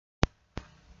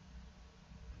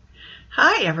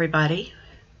Hi, everybody.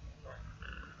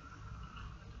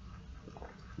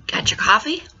 Got your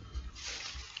coffee?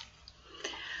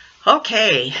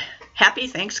 Okay, happy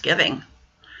Thanksgiving.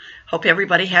 Hope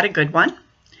everybody had a good one.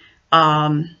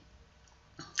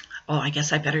 I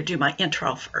guess I better do my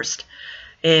intro first.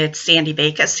 It's Sandy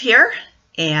Bacus here,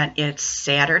 and it's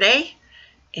Saturday,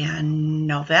 and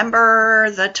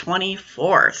November the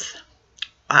 24th.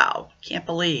 Wow, can't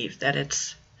believe that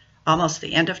it's almost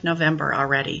the end of November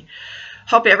already.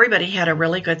 Hope everybody had a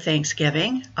really good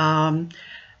Thanksgiving.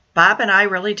 Bob and I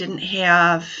really didn't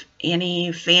have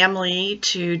any family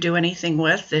to do anything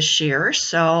with this year,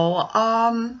 so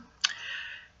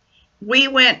we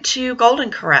went to Golden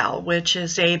Corral, which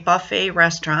is a buffet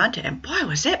restaurant, and boy,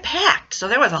 was it packed. So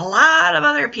there was a lot of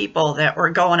other people that were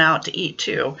going out to eat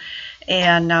too.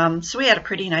 And so we had a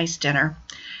pretty nice dinner.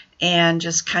 And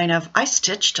just I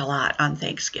stitched a lot on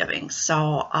Thanksgiving.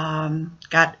 So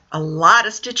got a lot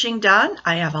of stitching done.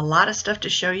 I have a lot of stuff to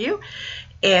show you.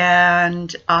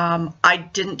 And I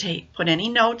didn't put any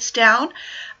notes down.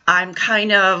 I'm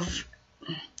kind of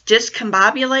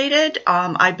discombobulated.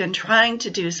 I've been trying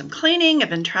to do some cleaning. I've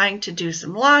been trying to do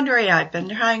some laundry. I've been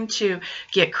trying to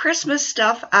get Christmas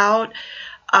stuff out.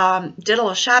 Did a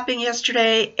little shopping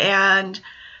yesterday. And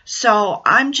so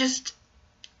I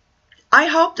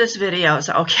hope this video is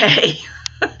okay.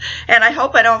 And I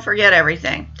hope I don't forget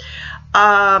everything.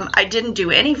 I didn't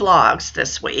do any vlogs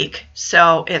this week,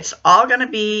 so it's all going to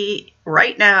be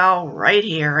right now, right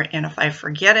here, and if I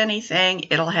forget anything,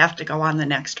 it'll have to go on the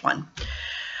next one.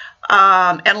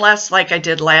 Unless, like I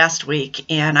did last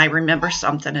week, and I remember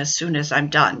something as soon as I'm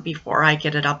done before I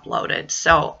get it uploaded.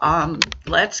 So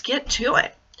let's get to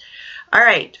it. All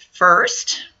right,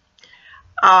 first,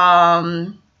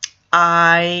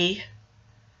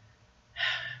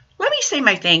 let me say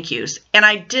my thank yous. And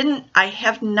I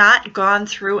have not gone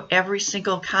through every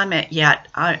single comment yet.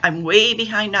 I'm way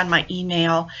behind on my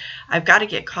email. I've got to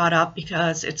get caught up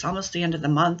because it's almost the end of the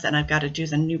month and I've got to do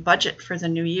the new budget for the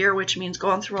new year, which means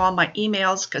going through all my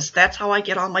emails because that's how I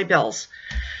get all my bills.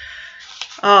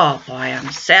 Oh boy, I'm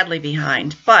sadly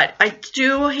behind. But I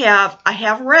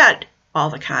have read all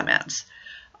the comments.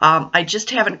 I just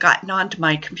haven't gotten onto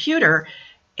my computer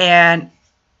and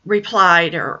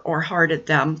replied or hearted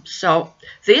them. So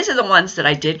these are the ones that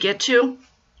I did get to,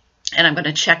 and I'm going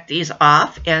to check these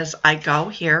off as I go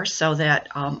here so that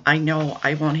I know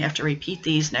I won't have to repeat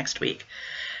these next week,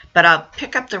 but I'll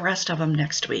pick up the rest of them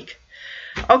next week.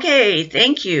 Okay,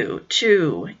 thank you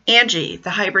to Angie, the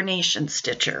Hibernation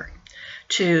Stitcher,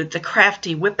 to the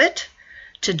Crafty Whippet,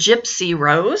 to Gypsy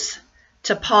Rose,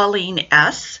 to Pauline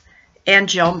S., and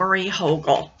Jo Marie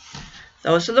Hogel.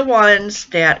 Those are the ones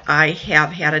that I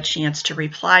have had a chance to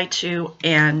reply to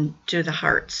and do the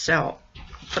hearts. So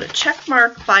put a check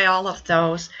mark by all of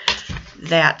those.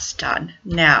 That's done.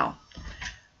 Now,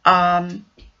 the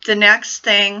next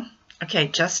thing, okay,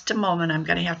 just a moment. I'm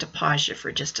going to have to pause you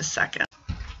for just a second.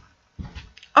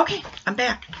 Okay, I'm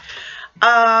back.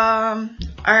 All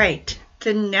right,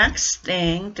 the next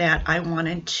thing that I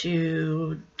wanted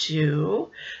to do,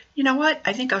 you know what?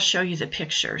 I think I'll show you the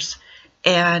pictures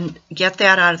and get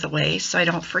that out of the way so I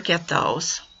don't forget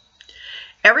those.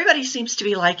 Everybody seems to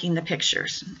be liking the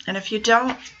pictures. And if you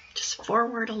don't, just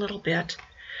forward a little bit.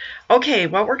 Okay,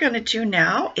 what we're going to do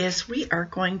now is we are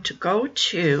going to go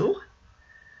to,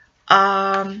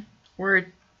 we're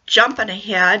jumping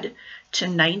ahead to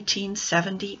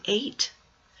 1978.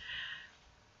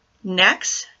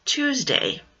 Next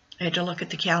Tuesday, I had to look at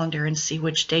the calendar and see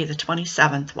which day the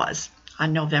 27th was.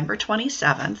 On November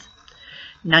 27th,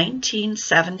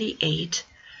 1978,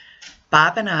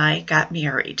 Bob and I got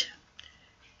married.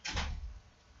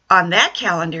 On that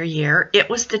calendar year, it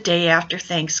was the day after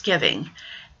Thanksgiving,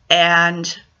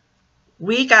 and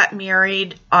we got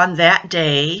married on that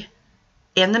day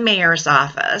in the mayor's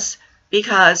office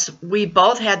because we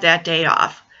both had that day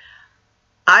off.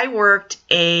 I worked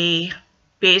a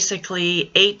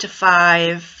basically 8 to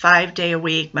 5, 5-day a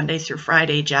week, Monday through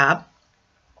Friday job.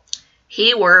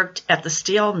 He worked at the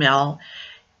steel mill,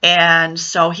 and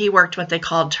so he worked what they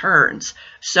called turns.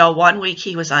 So one week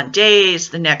he was on days,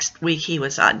 the next week he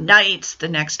was on nights, the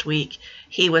next week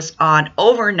he was on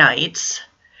overnights,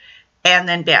 and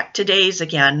then back to days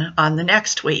again on the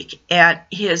next week. And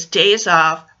his days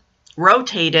off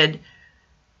rotated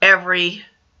every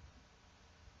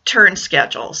turn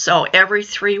schedule. So every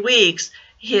 3 weeks,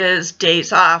 his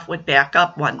days off would back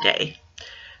up one day.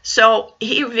 So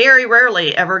he very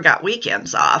rarely ever got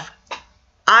weekends off.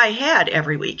 I had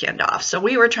every weekend off. So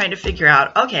we were trying to figure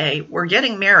out, okay, we're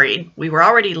getting married. We were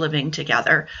already living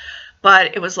together,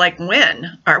 But it was like,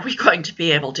 when are we going to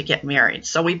be able to get married?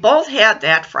 So we both had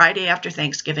that Friday after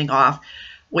Thanksgiving off.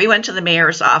 We went to the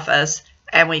mayor's office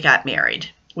and we got married.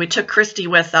 We took Christy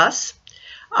with us,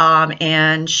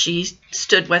 and she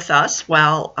stood with us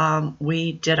while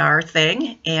we did our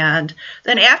thing. And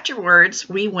then afterwards,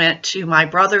 we went to my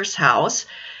brother's house,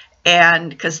 and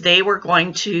because they were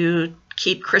going to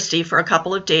keep Christy for a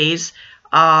couple of days,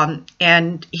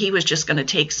 and he was just going to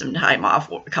take some time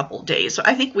off, a couple of days. So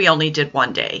I think we only did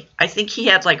one day. I think he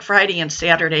had like Friday and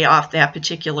Saturday off that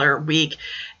particular week.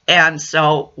 And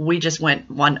so we just went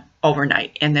one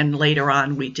overnight. And then later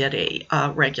on, we did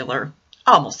a regular,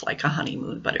 almost like a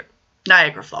honeymoon, but at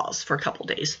Niagara Falls for a couple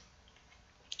of days.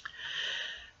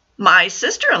 My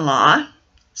sister-in-law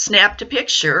snapped a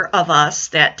picture of us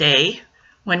that day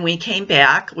when we came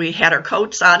back. We had our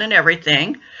coats on and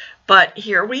everything, but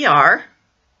here we are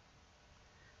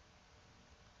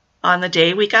on the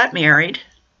day we got married.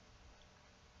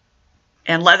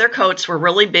 And leather coats were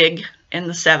really big in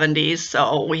the 70s,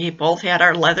 so we both had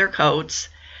our leather coats.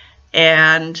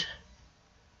 And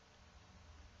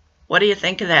what do you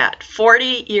think of that?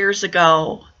 40 years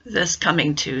ago this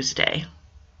coming Tuesday.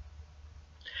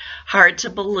 Hard to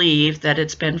believe that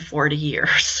it's been 40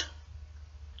 years.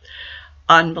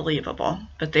 Unbelievable,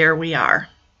 but there we are.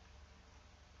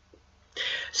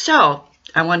 So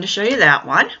I wanted to show you that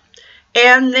one.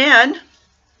 And then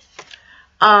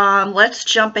let's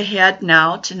jump ahead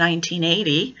now to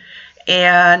 1980.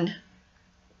 And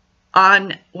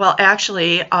well,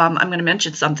 actually, I'm going to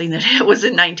mention something that it was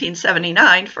in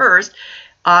 1979 first.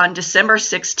 On December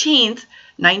 16th,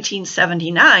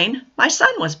 1979, my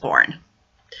son was born.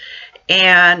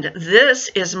 And this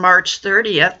is March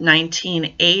 30th,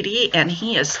 1980, and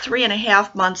he is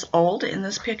 3.5 months old in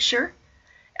this picture.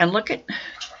 And look at,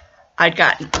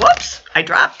 whoops, I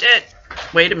dropped it.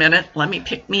 Wait a minute, let me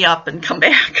pick me up and come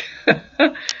back.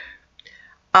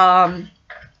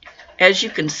 As you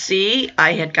can see,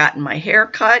 I had gotten my hair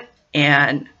cut,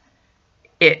 and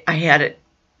I had it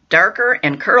darker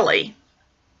and curly.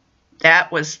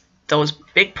 That was, those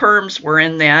big perms were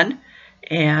in then.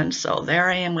 And so there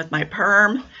I am with my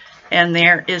perm, and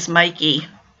there is Mikey.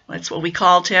 That's what we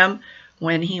called him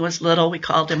when he was little. We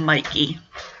called him Mikey.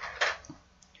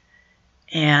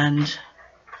 And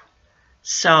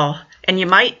so, and you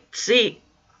might see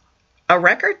a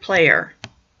record player.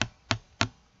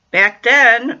 Back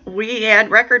then, we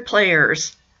had record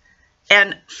players.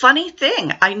 And funny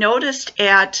thing, I noticed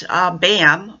at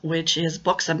BAM, which is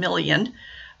Books A Million,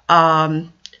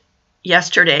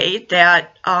 yesterday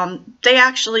that they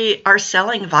actually are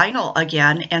selling vinyl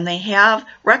again, and they have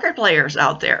record players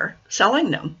out there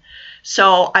selling them.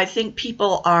 So I think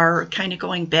people are kind of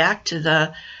going back to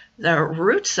the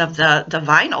roots of the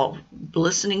vinyl,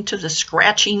 listening to the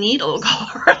scratchy needle go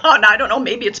around. I don't know,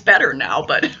 maybe it's better now,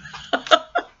 but...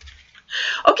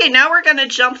 Okay, now we're going to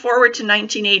jump forward to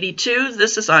 1982.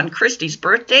 This is on Christy's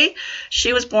birthday.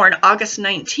 She was born August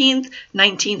 19th,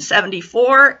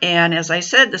 1974. And as I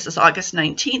said, this is August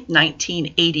 19th,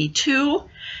 1982.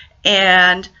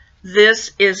 And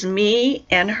this is me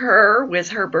and her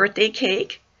with her birthday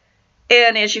cake.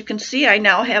 And as you can see, I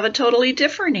now have a totally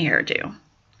different hairdo.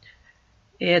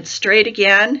 It's straight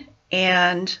again,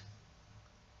 but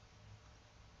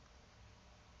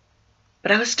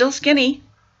I was still skinny.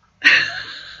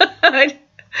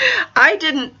 I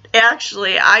didn't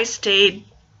actually, I stayed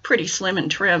pretty slim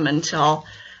and trim until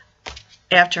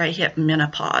after I hit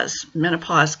menopause.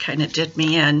 Menopause kind of did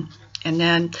me in, and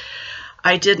then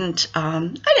I don't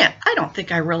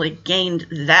think I really gained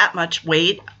that much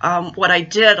weight. What I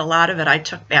did, a lot of it I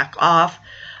took back off.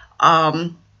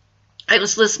 I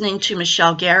was listening to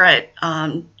Michelle Garrett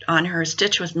on her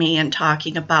Stitch With Me and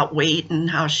talking about weight and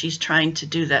how she's trying to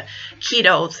do the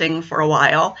keto thing for a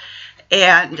while.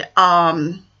 And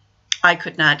I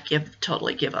could not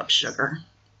totally give up sugar.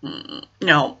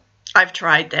 No, I've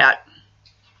tried that.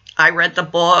 I read the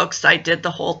books. I did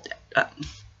the whole...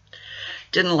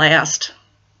 didn't last.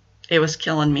 It was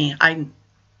killing me.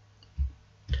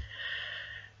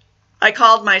 I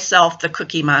called myself the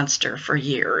Cookie Monster for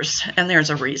years, and there's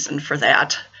a reason for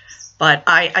that. But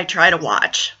I try to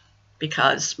watch,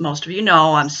 because most of you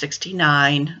know I'm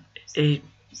 69.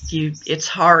 It's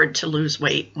hard to lose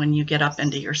weight when you get up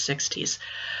into your 60s.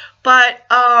 But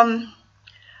I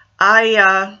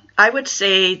would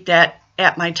say that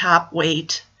at my top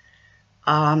weight,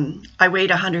 I weighed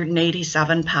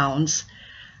 187 pounds.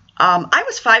 I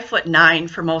was 5'9"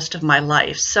 for most of my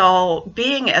life, so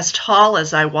being as tall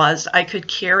as I was, I could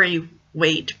carry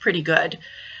weight pretty good.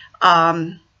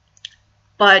 But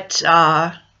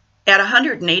at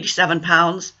 187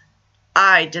 pounds,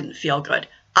 I didn't feel good.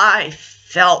 I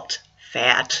felt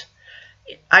fat.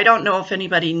 I don't know if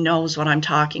anybody knows what I'm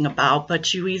talking about,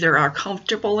 but you either are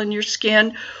comfortable in your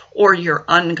skin or you're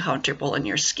uncomfortable in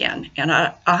your skin. And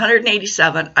at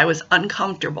 187, I was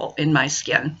uncomfortable in my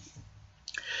skin.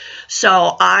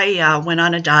 So I went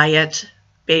on a diet,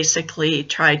 basically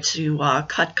tried to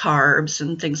cut carbs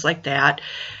and things like that.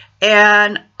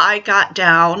 And I got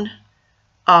down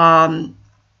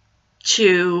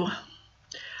to,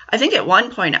 I think at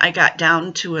one point I got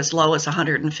down to as low as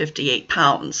 158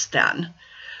 pounds then.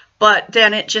 But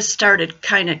then it just started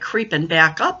kind of creeping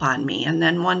back up on me. And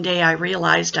then one day I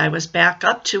realized I was back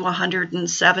up to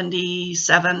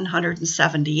 177,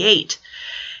 178.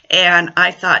 And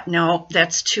I thought, no,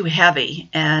 that's too heavy.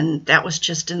 And that was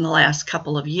just in the last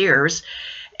couple of years.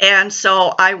 And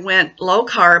so I went low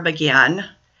carb again.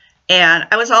 And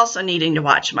I was also needing to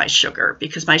watch my sugar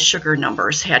because my sugar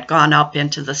numbers had gone up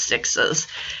into the 6s.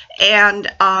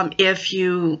 And if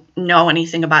you know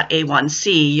anything about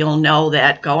A1C, you'll know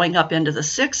that going up into the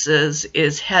 6s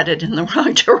is headed in the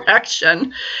wrong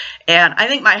direction. And I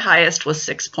think my highest was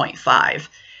 6.5.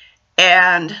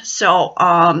 And so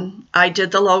I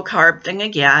did the low carb thing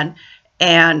again,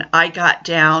 and I got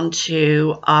down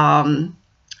to about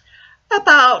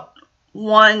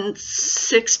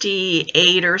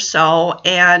 168 or so,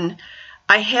 and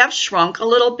I have shrunk a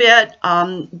little bit.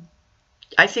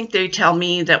 I think they tell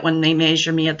me that when they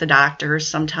measure me at the doctor,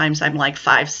 sometimes I'm like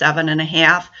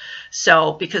 5'7.5".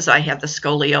 So because I have the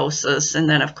scoliosis and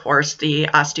then of course the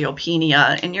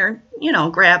osteopenia and your,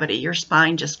 gravity, your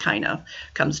spine just kind of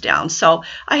comes down. So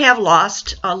I have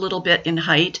lost a little bit in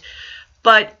height,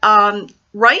 but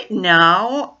right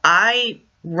now I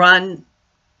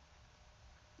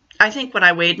think when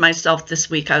I weighed myself this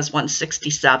week, I was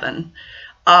 167.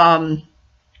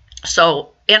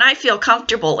 And I feel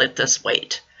comfortable at this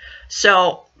weight.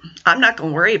 So I'm not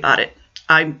going to worry about it.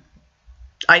 My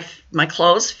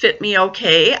clothes fit me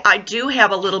okay. I do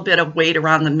have a little bit of weight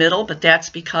around the middle, but that's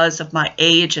because of my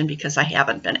age and because I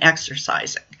haven't been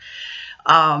exercising.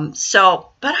 But I'm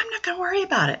not going to worry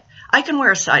about it. I can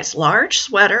wear a size large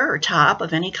sweater or top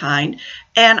of any kind,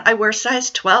 and I wear size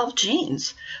 12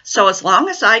 jeans. So as long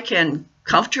as I can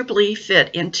comfortably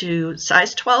fit into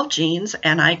size 12 jeans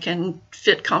and I can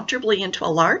fit comfortably into a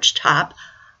large top,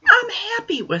 I'm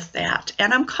happy with that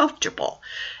and I'm comfortable.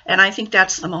 And I think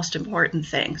that's the most important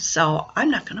thing. So I'm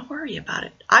not going to worry about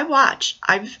it. I watch.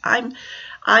 I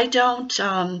don't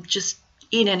just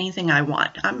eat anything I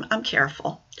want. I'm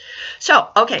careful. So,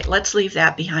 okay, let's leave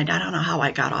that behind. I don't know how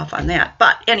I got off on that.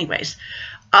 But anyways,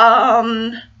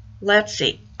 let's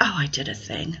see. Oh, I did a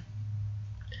thing.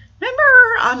 Remember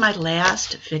on my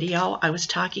last video, I was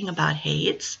talking about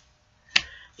HAEDs?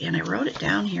 And I wrote it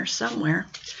down here somewhere.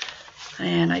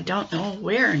 And I don't know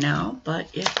where now, but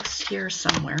it's here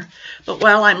somewhere. But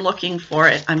while I'm looking for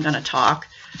it, I'm going to talk.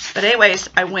 But anyways,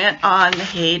 I went on the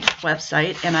HAED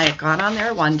website, and I had gone on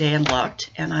there one day and looked,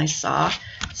 and I saw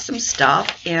some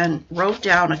stuff and wrote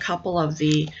down a couple of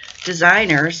the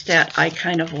designers that I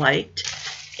kind of liked.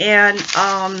 And,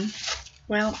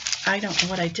 well, I don't know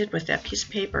what I did with that piece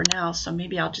of paper now, so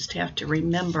maybe I'll just have to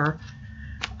remember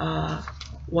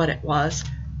what it was.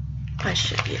 I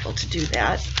should be able to do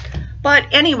that.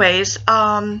 But anyways,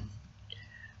 I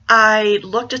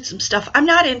looked at some stuff. I'm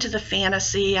not into the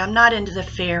fantasy. I'm not into the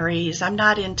fairies. I'm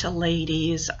not into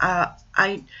ladies.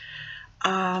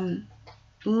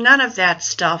 None of that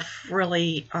stuff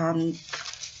really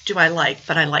do I like.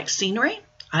 But I like scenery.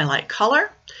 I like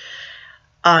color.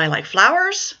 I like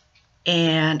flowers.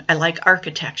 And I like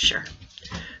architecture.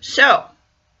 So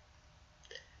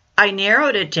I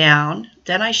narrowed it down.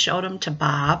 Then I showed them to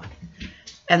Bob.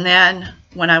 And then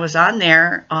when I was on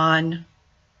there on,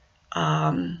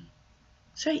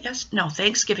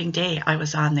 Thanksgiving Day, I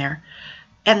was on there.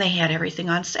 And they had everything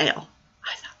on sale.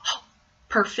 I thought, oh,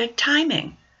 perfect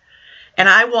timing. And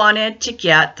I wanted to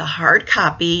get the hard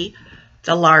copy,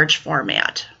 the large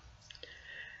format.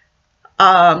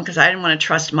 Because I didn't want to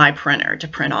trust my printer to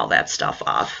print all that stuff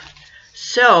off.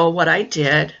 So what I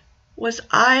did was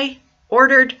I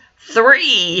ordered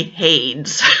 3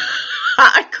 HAEDs.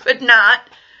 I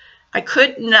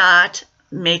could not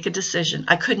make a decision.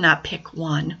 I could not pick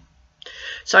one.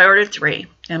 So I ordered 3.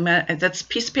 And that's a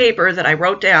piece of paper that I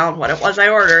wrote down what it was I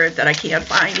ordered that I can't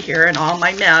find here in all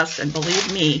my mess. And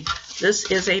believe me, this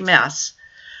is a mess.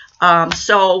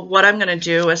 So what I'm going to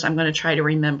do is I'm going to try to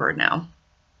remember now.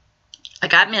 I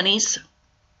got minis.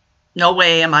 No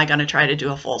way am I going to try to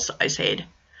do a full-size HAED.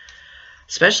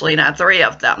 Especially not 3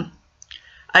 of them.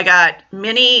 I got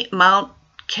mini mount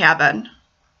cabin.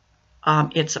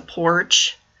 It's a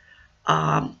porch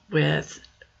with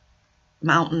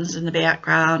mountains in the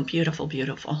background. Beautiful,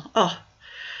 beautiful. Oh,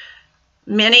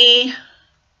 mini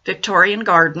Victorian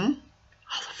garden.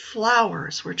 Oh, the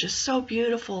flowers were just so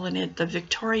beautiful in it. The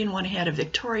Victorian one had a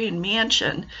Victorian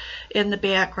mansion in the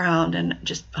background, and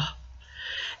just, oh.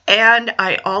 And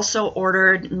I also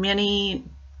ordered mini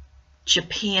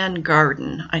Japan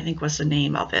garden, I think was the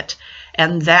name of it.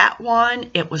 And that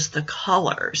one, it was the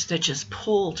colors that just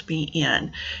pulled me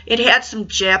in. It had some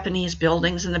Japanese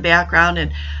buildings in the background,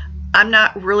 and I'm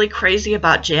not really crazy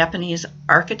about Japanese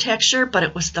architecture, but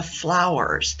it was the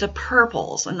flowers, the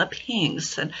purples and the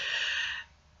pinks, and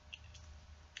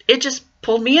it just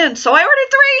pulled me in. So I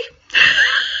ordered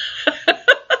 3.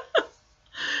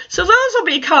 So those will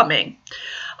be coming.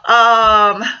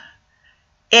 And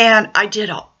I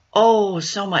did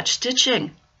so much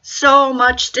stitching. So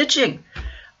much stitching.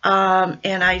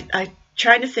 And I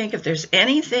trying to think if there's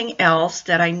anything else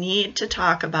that I need to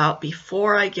talk about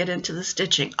before I get into the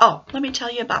stitching. Oh, let me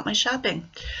tell you about my shopping.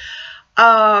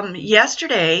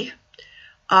 Yesterday,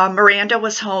 Miranda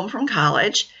was home from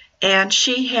college, and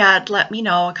she had let me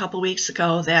know a couple weeks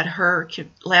ago that her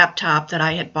laptop that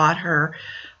I had bought her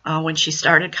when she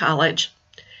started college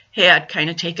had kind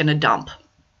of taken a dump.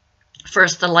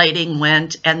 First the lighting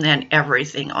went, and then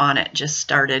everything on it just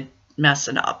started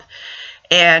messing up.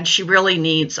 And she really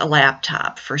needs a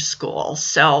laptop for school.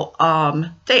 So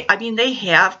they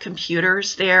have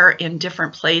computers there in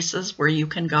different places where you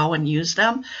can go and use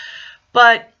them,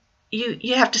 but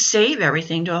you have to save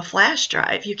everything to a flash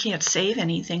drive. You can't save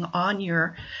anything on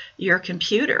your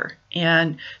computer.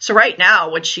 And so right now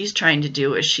what she's trying to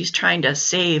do is she's trying to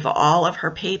save all of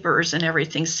her papers and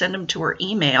everything, send them to her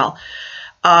email,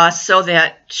 so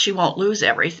that she won't lose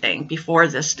everything before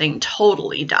this thing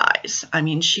totally dies. I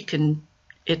mean,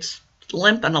 it's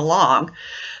limping along.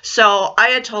 So I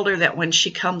had told her that when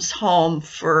she comes home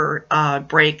for a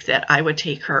break that I would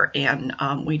take her and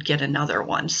we'd get another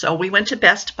one. So we went to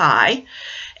Best Buy,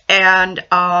 and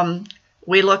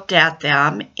we looked at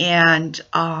them, and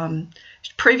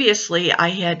previously I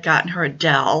had gotten her a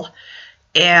Dell,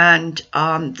 and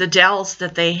the Dells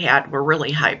that they had were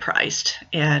really high priced,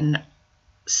 and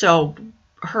so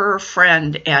her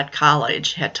friend at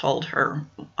college had told her,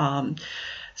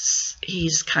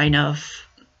 he's kind of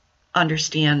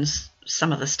understands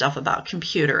some of the stuff about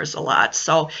computers a lot.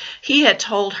 So he had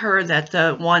told her that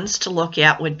the ones to look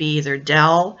at would be either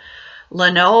Dell,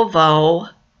 Lenovo,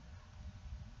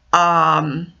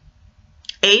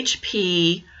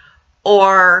 HP,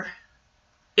 or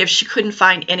if she couldn't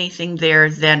find anything there,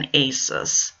 then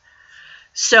Asus.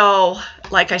 So,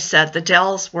 like I said, the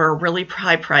Dells were really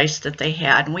high priced that they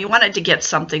had, and we wanted to get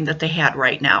something that they had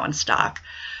right now in stock.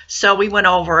 So we went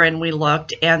over and we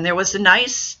looked, and there was a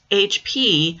nice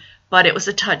HP, but it was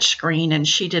a touch screen, and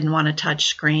she didn't want a touch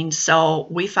screen. So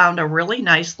we found a really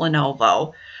nice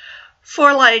Lenovo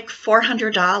for like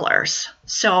 $400.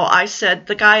 So I said,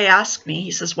 the guy asked me,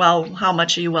 he says, well, how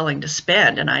much are you willing to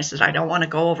spend? And I said, I don't want to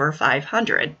go over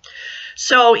 $500.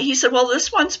 So he said, well,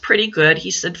 this one's pretty good.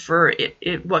 He said, for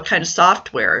what kind of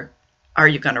software are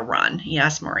you going to run? He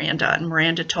asked Miranda, and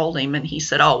Miranda told him, and he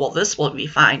said, oh, well, this will be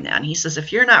fine then. He says,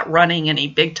 if you're not running any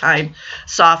big-time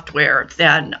software,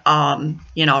 then,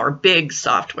 or big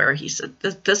software, he said,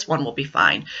 this one will be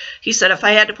fine. He said, if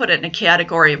I had to put it in a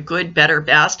category of good, better,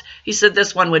 best, he said,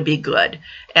 this one would be good.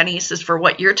 And he says, for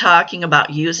what you're talking about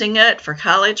using it for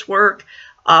college work,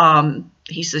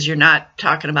 he says, you're not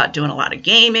talking about doing a lot of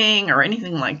gaming or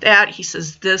anything like that. He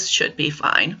says, this should be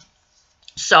fine.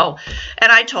 So, and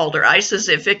I told her, I says,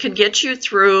 if it can get you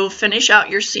through, finish out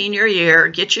your senior year,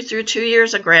 get you through 2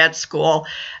 years of grad school,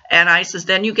 and I says,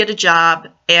 then you get a job,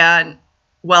 and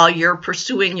while you're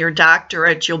pursuing your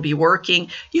doctorate, you'll be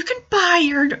working, you can buy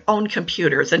your own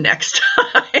computer the next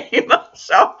time.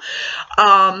 So,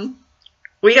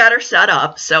 we got her set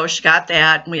up. So she got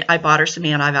that, and I bought her some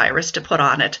antivirus to put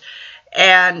on it.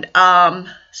 And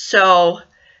so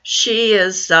she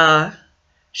is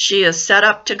set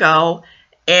up to go.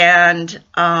 And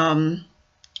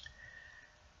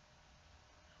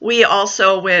we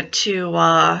also went to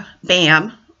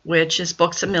BAM, which is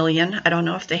Books A Million. I don't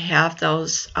know if they have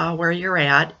those where you're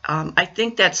at. I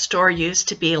think that store used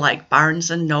to be like Barnes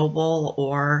 & Noble,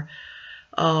 or,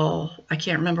 oh, I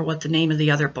can't remember what the name of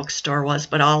the other bookstore was,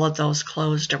 but all of those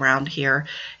closed around here.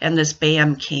 And this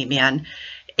BAM came in.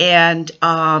 And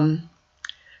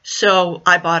so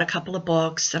I bought a couple of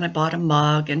books, and I bought a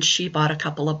mug, and she bought a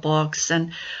couple of books.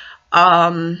 And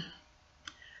then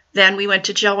we went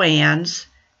to Joann's,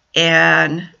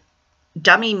 and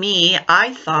dummy me,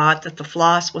 I thought that the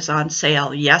floss was on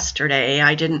sale yesterday.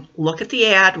 I didn't look at the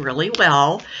ad really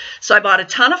well. So I bought a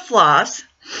ton of floss.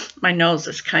 My nose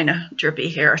is kind of drippy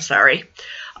here, sorry.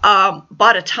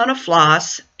 Bought a ton of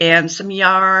floss and some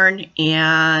yarn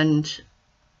and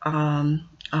oh,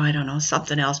 I don't know,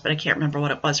 something else, but I can't remember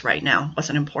what it was right now. It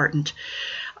wasn't important.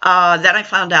 Then I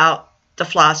found out the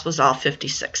floss was all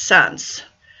 56 cents.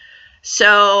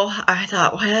 So I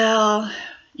thought, well,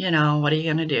 you know, what are you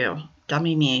going to do?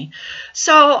 Dummy me.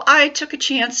 So I took a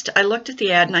chance. I looked at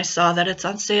the ad and I saw that it's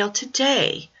on sale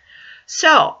today.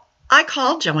 So I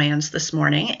called Joann's this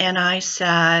morning and I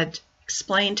said,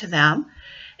 explain to them.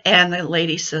 And the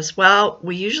lady says, well,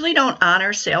 we usually don't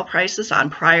honor sale prices on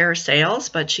prior sales,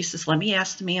 but she says, let me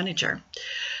ask the manager.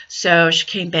 So she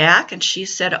came back and she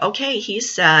said, okay, he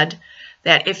said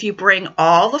that if you bring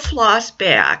all the floss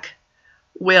back,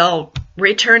 we'll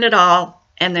return it all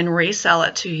and then resell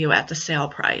it to you at the sale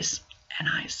price. And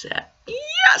I said,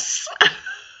 yes.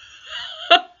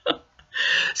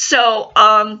 So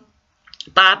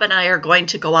Bob and I are going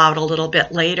to go out a little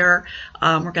bit later.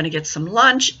 We're going to get some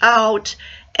lunch out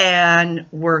and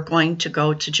we're going to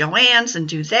go to Joann's and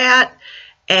do that.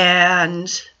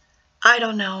 And I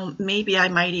don't know, maybe I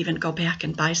might even go back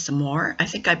and buy some more. I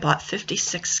think I bought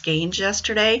 56 skeins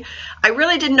yesterday. I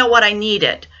really didn't know what I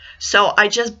needed. So I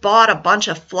just bought a bunch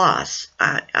of floss.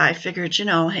 I figured, you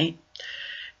know, hey,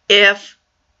 if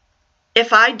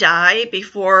I die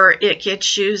before it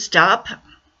gets used up,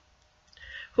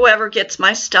 whoever gets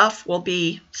my stuff will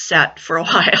be set for a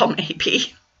while,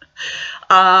 maybe.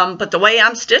 But the way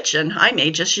I'm stitching, I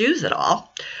may just use it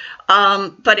all.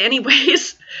 But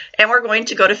anyways, and we're going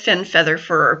to go to Fin Feather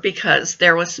Fur because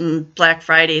there was some Black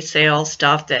Friday sale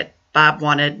stuff that Bob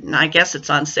wanted, and I guess it's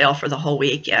on sale for the whole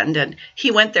weekend. And he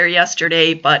went there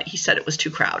yesterday, but he said it was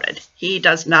too crowded. He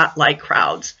does not like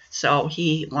crowds, so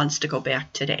he wants to go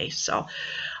back today. So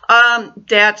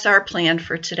that's our plan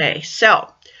for today. So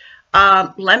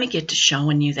let me get to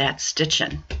showing you that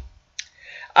stitching.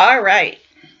 All right.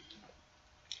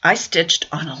 I stitched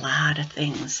on a lot of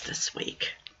things this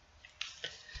week.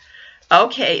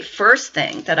 Okay, first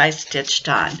thing that I stitched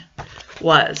on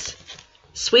was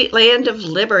Sweet Land of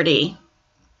Liberty.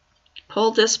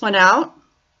 Pulled this one out.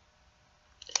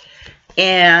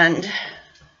 And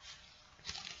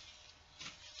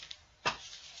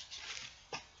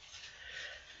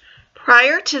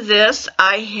prior to this,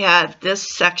 I had this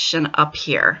section up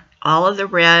here. All of the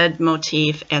red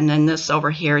motif and then this over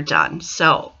here done.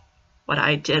 So what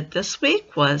I did this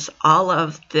week was all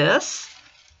of this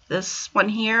one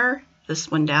here,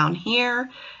 this one down here,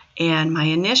 and my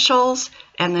initials,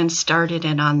 and then started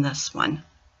in on this one.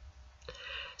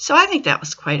 So I think that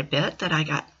was quite a bit that I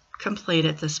got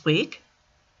completed this week.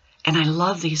 And I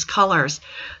love these colors.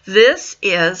 This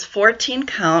is 14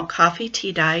 count coffee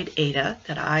tea dyed Ada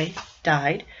that I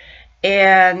dyed.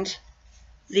 And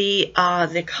the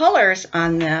colors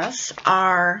on this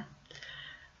are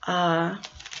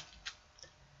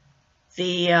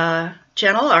the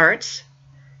Gentle Arts,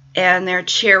 and they're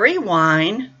cherry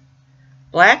wine,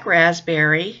 black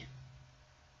raspberry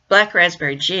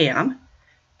jam,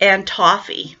 and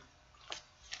toffee.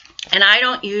 And I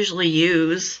don't usually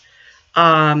use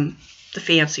the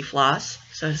fancy floss,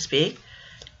 so to speak,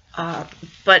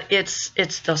 but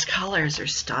it's those colors are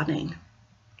stunning.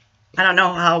 I don't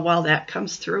know how well that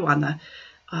comes through on the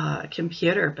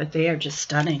computer, but they are just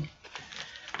stunning.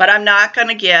 But I'm not going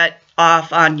to get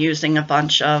off on using a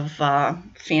bunch of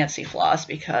fancy floss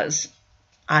because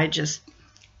I'm just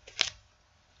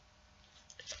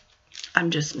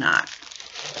not.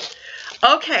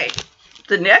 Okay,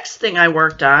 the next thing I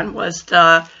worked on was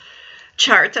the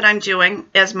chart that I'm doing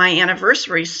as my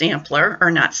anniversary sampler,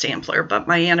 or not sampler, but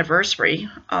my anniversary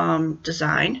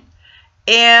design.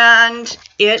 And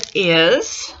it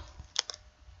is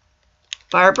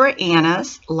Barbara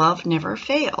Anna's Love Never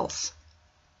Fails.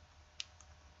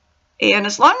 And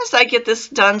as long as I get this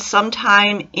done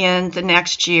sometime in the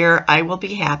next year, I will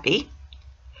be happy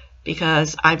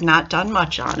because I've not done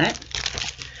much on it.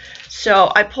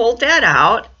 So I pulled that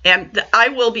out, and I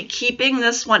will be keeping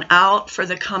this one out for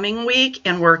the coming week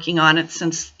and working on it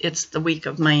since it's the week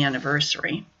of my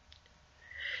anniversary.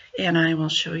 And I will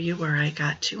show you where I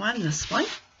got to on this one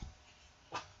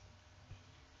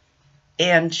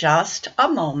in just a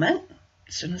moment.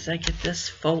 As soon as I get this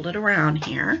folded around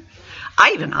here.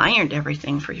 I even ironed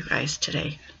everything for you guys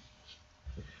today.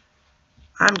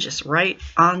 I'm just right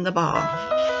on the ball.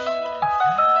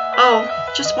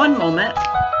 Oh, just one moment.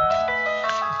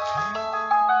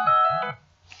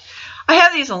 I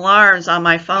have these alarms on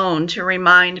my phone to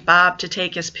remind Bob to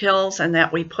take his pills and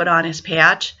that we put on his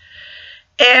patch.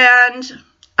 And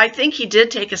I think he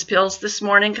did take his pills this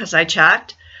morning because I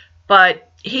checked, but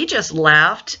he just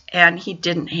left and he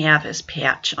didn't have his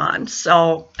patch on.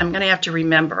 So I'm going to have to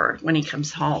remember when he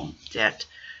comes home that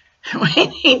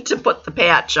waiting to put the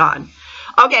patch on.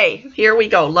 Okay, here we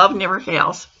go. Love never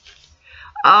fails.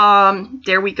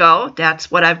 There we go. That's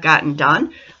what I've gotten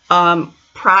done.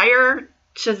 Prior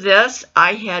to this,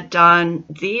 I had done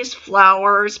these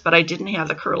flowers, but I didn't have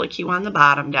the curlicue on the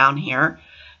bottom down here.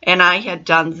 And I had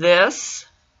done this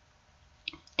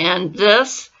and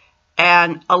this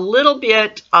and a little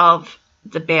bit of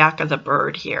the back of the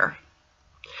bird here.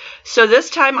 So this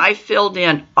time I filled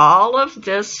in all of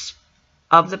this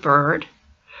of the bird,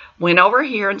 went over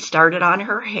here and started on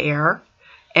her hair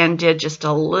and did just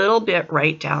a little bit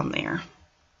right down there.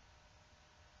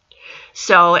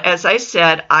 So as I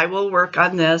said, I will work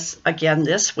on this again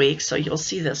this week, so you'll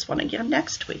see this one again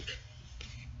next week.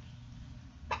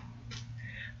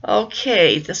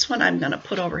 Okay, this one I'm going to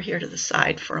put over here to the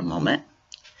side for a moment.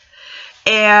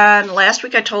 And last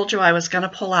week I told you I was going to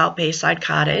pull out Bayside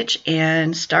Cottage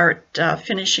and start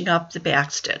finishing up the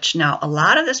back stitch. Now, a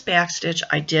lot of this back stitch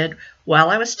I did while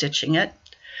I was stitching it.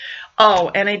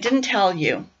 Oh, and I didn't tell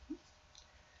you.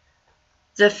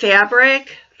 The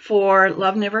fabric for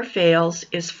Love Never Fails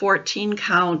is 14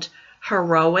 count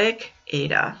Heroic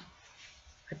Ada.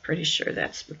 I'm pretty sure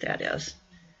that's what that is.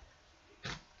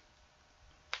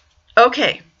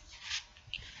 Okay.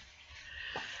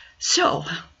 So,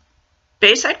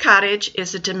 Bayside Cottage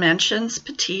is a Dimensions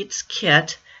Petites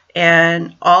kit,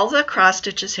 and all the cross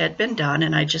stitches had been done,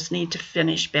 and I just need to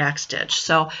finish back stitch.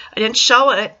 So I didn't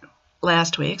show it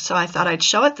last week, so I thought I'd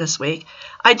show it this week.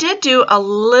 I did do a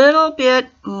little bit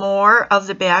more of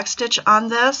the back stitch on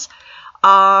this.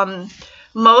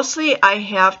 Mostly I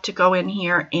have to go in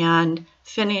here and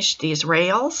finish these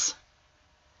rails,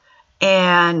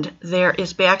 and there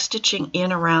is back stitching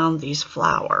in around these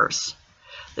flowers.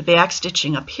 The back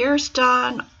stitching up here is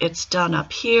done. It's done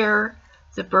up here.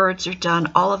 The birds are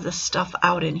done. All of the stuff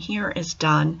out in here is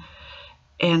done.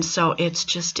 And so it's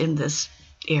just in this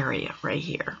area right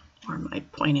here. Where am I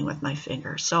pointing with my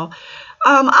finger? So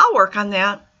I'll work on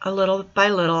that a little by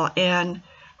little and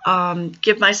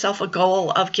give myself a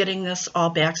goal of getting this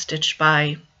all back stitched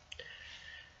by,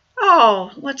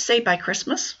 oh, let's say by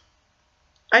Christmas.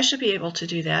 I should be able to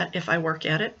do that if I work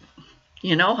at it.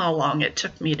 You know how long it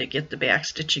took me to get the back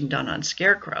stitching done on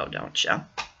Scarecrow, don't you?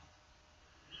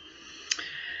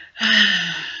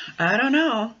 I don't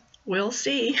know. We'll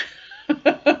see.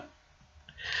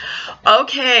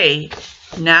 Okay,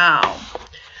 now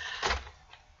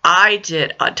I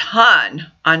did a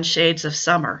ton on Shades of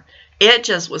Summer. It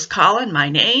just was calling my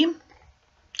name,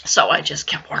 so I just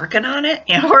kept working on it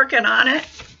and working on it.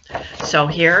 So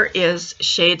here is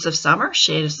Shades of Summer.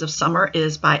 Shades of Summer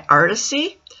is by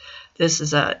Artisy. This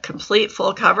is a complete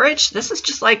full coverage. This is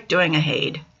just like doing a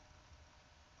HAED.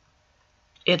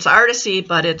 It's Artisy,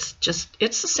 but it's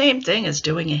the same thing as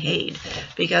doing a HAED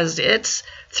because it's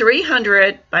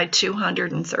 300 by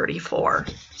 234.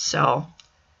 So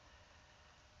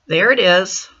there it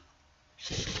is.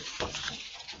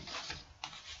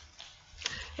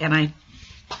 And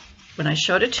when I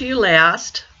showed it to you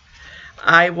last,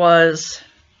 I was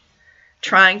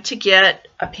trying to get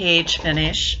a page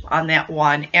finish on that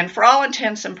one. And for all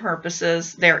intents and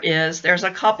purposes, there's a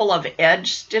couple of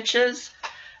edge stitches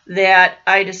that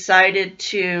I decided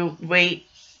to wait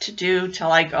to do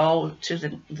till I go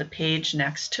to the page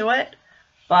next to it.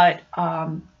 But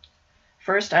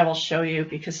first I will show you,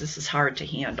 because this is hard to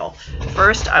handle.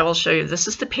 First I will show you, this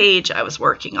is the page I was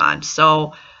working on.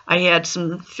 So I had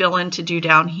some fill in to do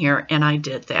down here, and I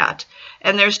did that.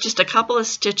 And there's just a couple of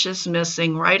stitches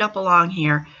missing right up along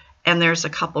here, and there's a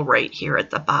couple right here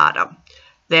at the bottom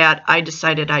that I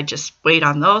decided I'd just wait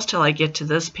on those till I get to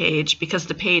this page, because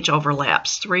the page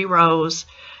overlaps 3 rows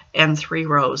and 3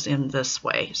 rows in this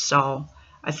way. So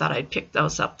I thought I'd pick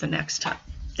those up the next time.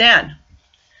 Then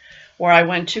where I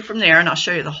went to from there, and I'll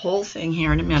show you the whole thing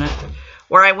here in a minute,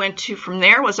 where I went to from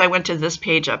there was I went to this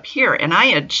page up here, and I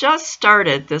had just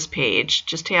started this page,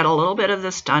 just had a little bit of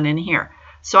this done in here.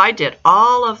 So I did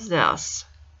all of this.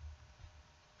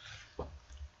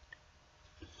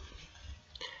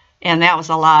 And that was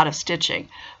a lot of stitching.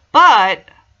 But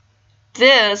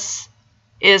this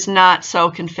is not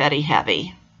so confetti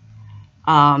heavy.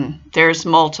 There's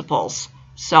multiples.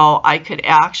 So I could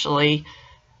actually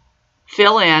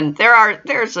fill in.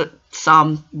 There's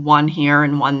some one here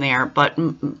and one there, but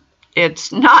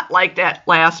it's not like that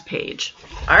last page.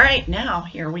 All right, now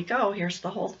here we go. Here's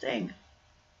the whole thing.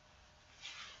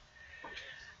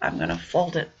 I'm going to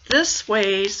fold it this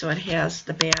way so it has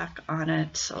the back on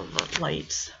it, so the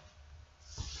lights.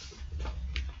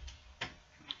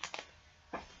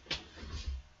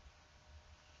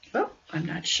 Oh, I'm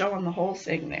not showing the whole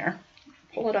thing there.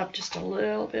 Pull it up just a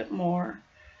little bit more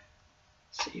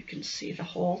so you can see the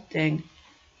whole thing.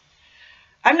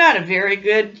 I'm not a very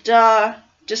good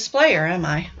displayer, am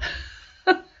I?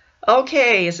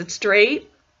 Okay, is it straight?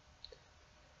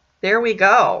 There we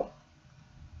go.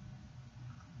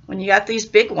 When you got these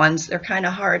big ones, they're kind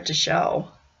of hard to show.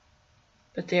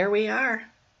 But there we are.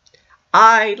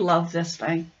 I love this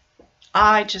thing.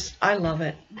 I love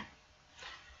it.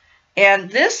 And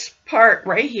this part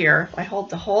right here, I hold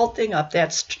the whole thing up.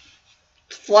 That's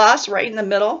floss right in the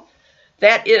middle.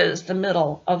 That is the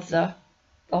middle of the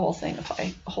whole thing. If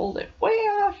I hold it way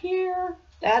out here,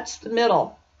 that's the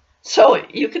middle. So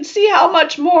you can see how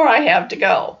much more I have to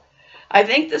go. I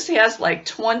think this has like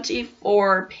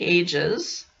 24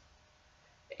 pages.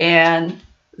 And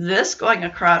this going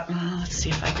across, let's see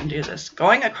if I can do this.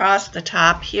 Going across the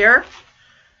top here,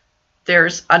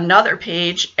 there's another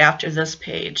page after this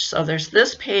page. So there's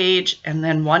this page and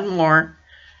then one more.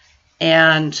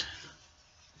 And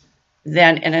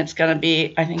it's going to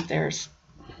be, I think there's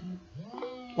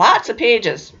lots of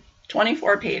pages,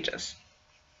 24 pages.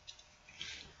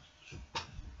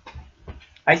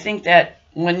 I think that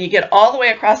when you get all the way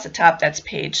across the top, that's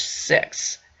page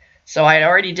 6. So I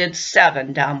already did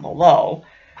 7 down below.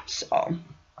 So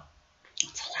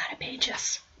it's a lot of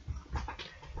pages.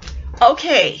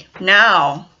 Okay,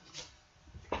 now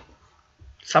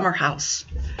summer house.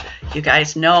 You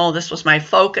guys know this was my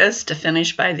focus to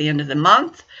finish by the end of the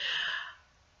month.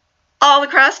 All the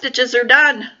cross stitches are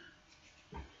done.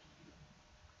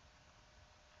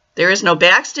 There is no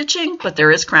back stitching, but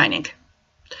there is cryining.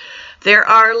 There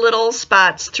are little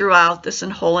spots throughout this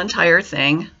whole entire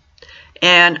thing,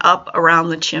 and up around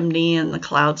the chimney and the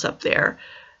clouds up there.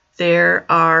 There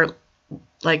are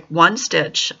like 1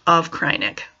 stitch of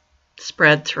cryining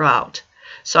spread throughout.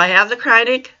 So I have the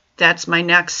cryining. That's my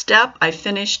next step. I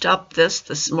finished up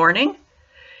this morning,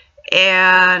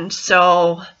 and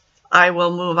so I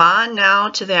will move on now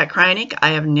to that cryining.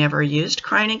 I have never used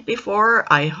cryining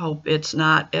before. I hope it's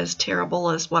not as terrible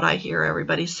as what I hear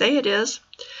everybody say it is.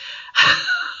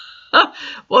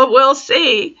 Well, we'll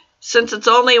see. Since it's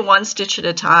only 1 stitch at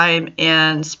a time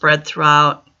and spread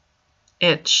throughout,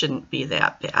 it shouldn't be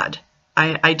that bad.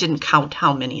 I didn't count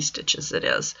how many stitches it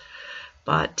is,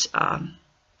 but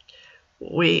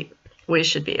we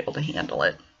should be able to handle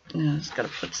it. I'm just going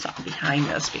to put something behind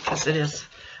this because it is,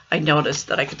 I noticed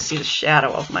that I could see the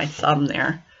shadow of my thumb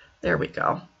there. There we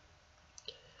go.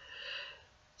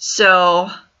 So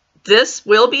this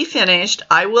will be finished.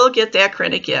 I will get that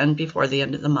cryining in before the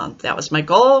end of the month. That was my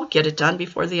goal, get it done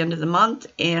before the end of the month,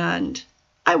 and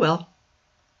I will.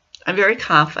 I'm very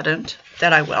confident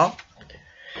that I will.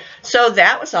 So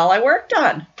that was all I worked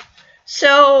on.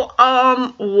 So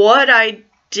what I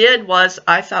did was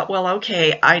I thought, well,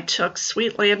 okay, I took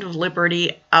Sweet Land of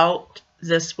Liberty out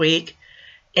this week.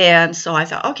 And so I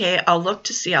thought, okay, I'll look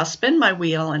to see, I'll spin my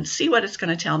wheel and see what it's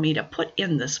going to tell me to put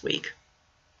in this week.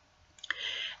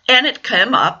 And it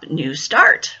came up New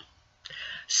Start.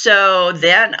 So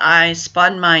then I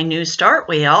spun my New Start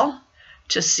wheel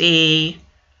to see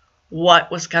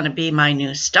what was going to be my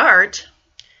new start.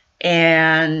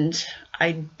 And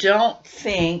I don't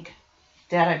think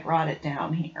that I brought it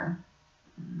down here.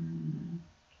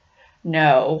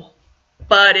 No,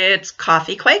 but it's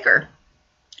Coffee Quaker.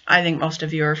 I think most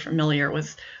of you are familiar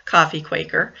with Coffee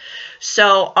Quaker.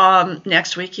 So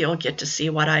next week you'll get to see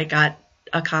what I got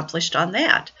accomplished on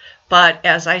that. But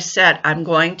as I said, I'm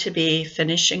going to be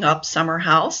finishing up Summer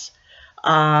House.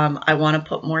 I want to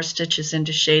put more stitches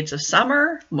into Shades of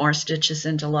Summer, more stitches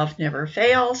into Love Never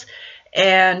Fails,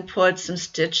 and put some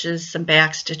stitches, some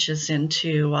back stitches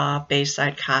into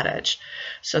Bayside Cottage.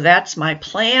 So that's my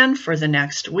plan for the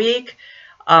next week.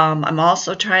 I'm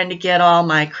also trying to get all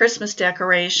my Christmas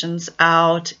decorations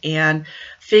out and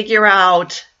figure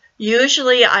out,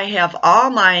 usually I have all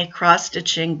my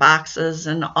cross-stitching boxes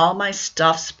and all my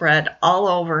stuff spread all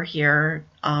over here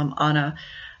on a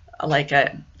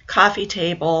coffee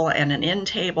table and an end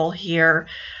table here.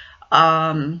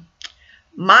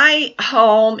 My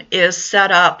home is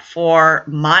set up for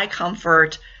my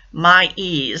comfort, my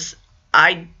ease.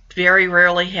 I very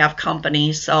rarely have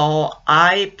company, so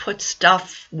I put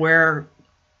stuff where,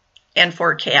 and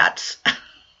for cats.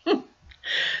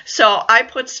 So I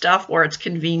put stuff where it's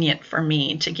convenient for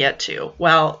me to get to.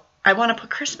 Well, I want to put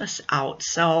Christmas out,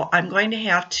 so I'm going to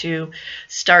have to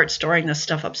start storing the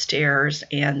stuff upstairs,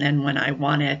 and then when I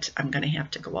want it, I'm going to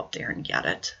have to go up there and get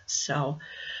it. So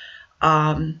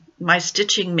my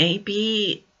stitching may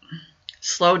be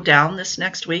slowed down this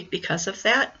next week because of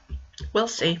that. We'll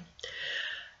see.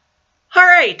 All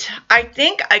right, I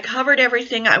think I covered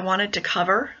everything I wanted to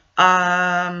cover.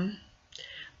 I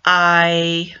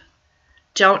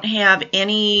don't have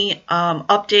any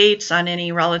updates on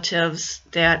any relatives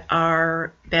that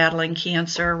are battling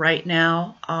cancer right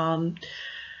now.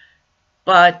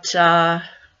 But I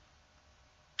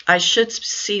should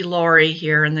see Lori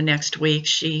here in the next week.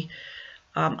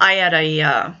 I had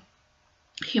a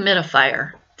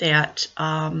humidifier that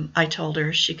I told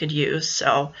her she could use.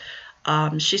 So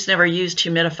she's never used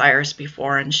humidifiers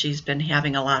before, and she's been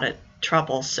having a lot of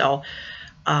trouble. So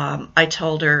I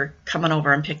told her, come on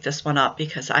over and pick this one up,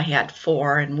 because I had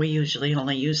 4 and we usually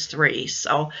only use 3.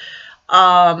 So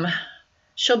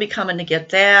she'll be coming to get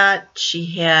that. She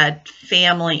had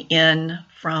family in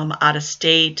from out of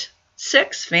state,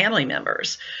 6 family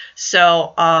members.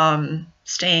 So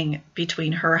staying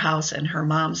between her house and her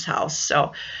mom's house.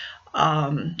 So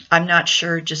I'm not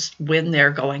sure just when they're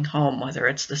going home, whether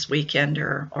it's this weekend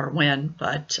or when,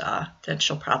 but then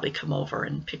she'll probably come over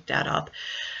and pick that up.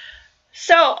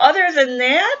 So other than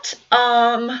that,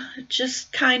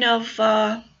 just kind of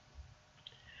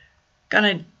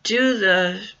gonna do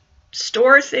the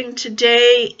store thing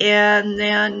today, and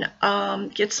then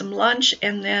get some lunch,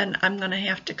 and then I'm gonna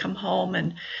have to come home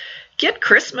and get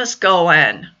Christmas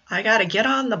going. I gotta get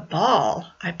on the ball.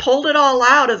 I pulled it all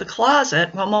out of the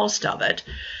closet, well, most of it,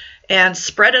 and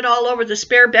spread it all over the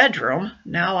spare bedroom.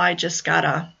 Now I just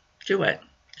gotta do it.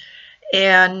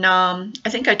 And I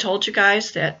think I told you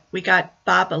guys that we got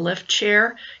Bob a lift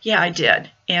chair. Yeah, I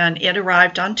did. And it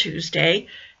arrived on Tuesday.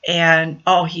 And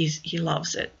oh, he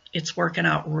loves it. It's working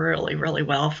out really, really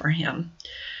well for him.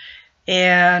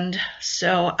 And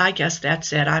so I guess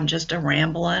that's it. I'm just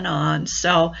rambling on.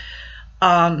 So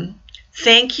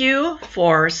thank you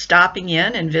for stopping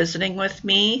in and visiting with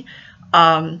me.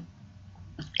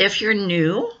 If you're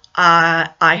new,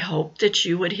 I hope that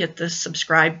you would hit the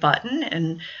subscribe button,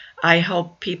 and I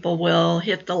hope people will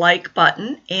hit the like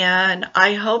button, and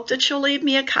I hope that you'll leave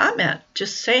me a comment.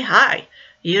 Just say hi.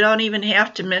 You don't even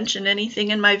have to mention anything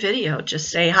in my video. Just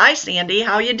say, hi, Sandy,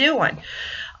 how you doing?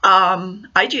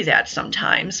 I do that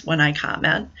sometimes when I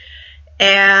comment.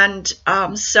 And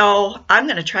so I'm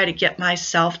going to try to get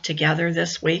myself together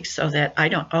this week so that I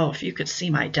don't, oh, if you could see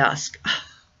my desk.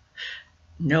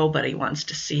 Nobody wants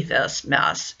to see this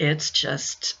mess. It's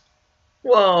just,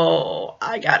 whoa,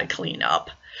 I got to clean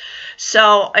up.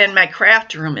 So, and my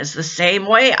craft room is the same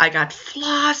way. I got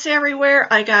floss everywhere.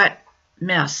 I got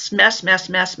mess.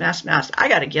 I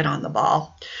got to get on the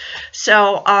ball.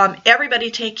 So,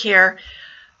 everybody take care.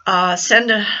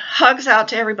 Send hugs out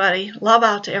to everybody. Love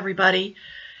out to everybody.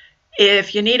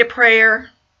 If you need a prayer,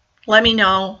 let me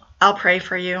know. I'll pray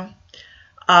for you.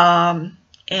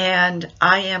 And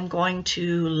I am going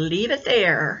to leave it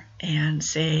there and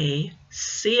say,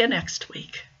 see you next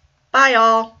week. Bye,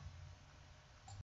 all.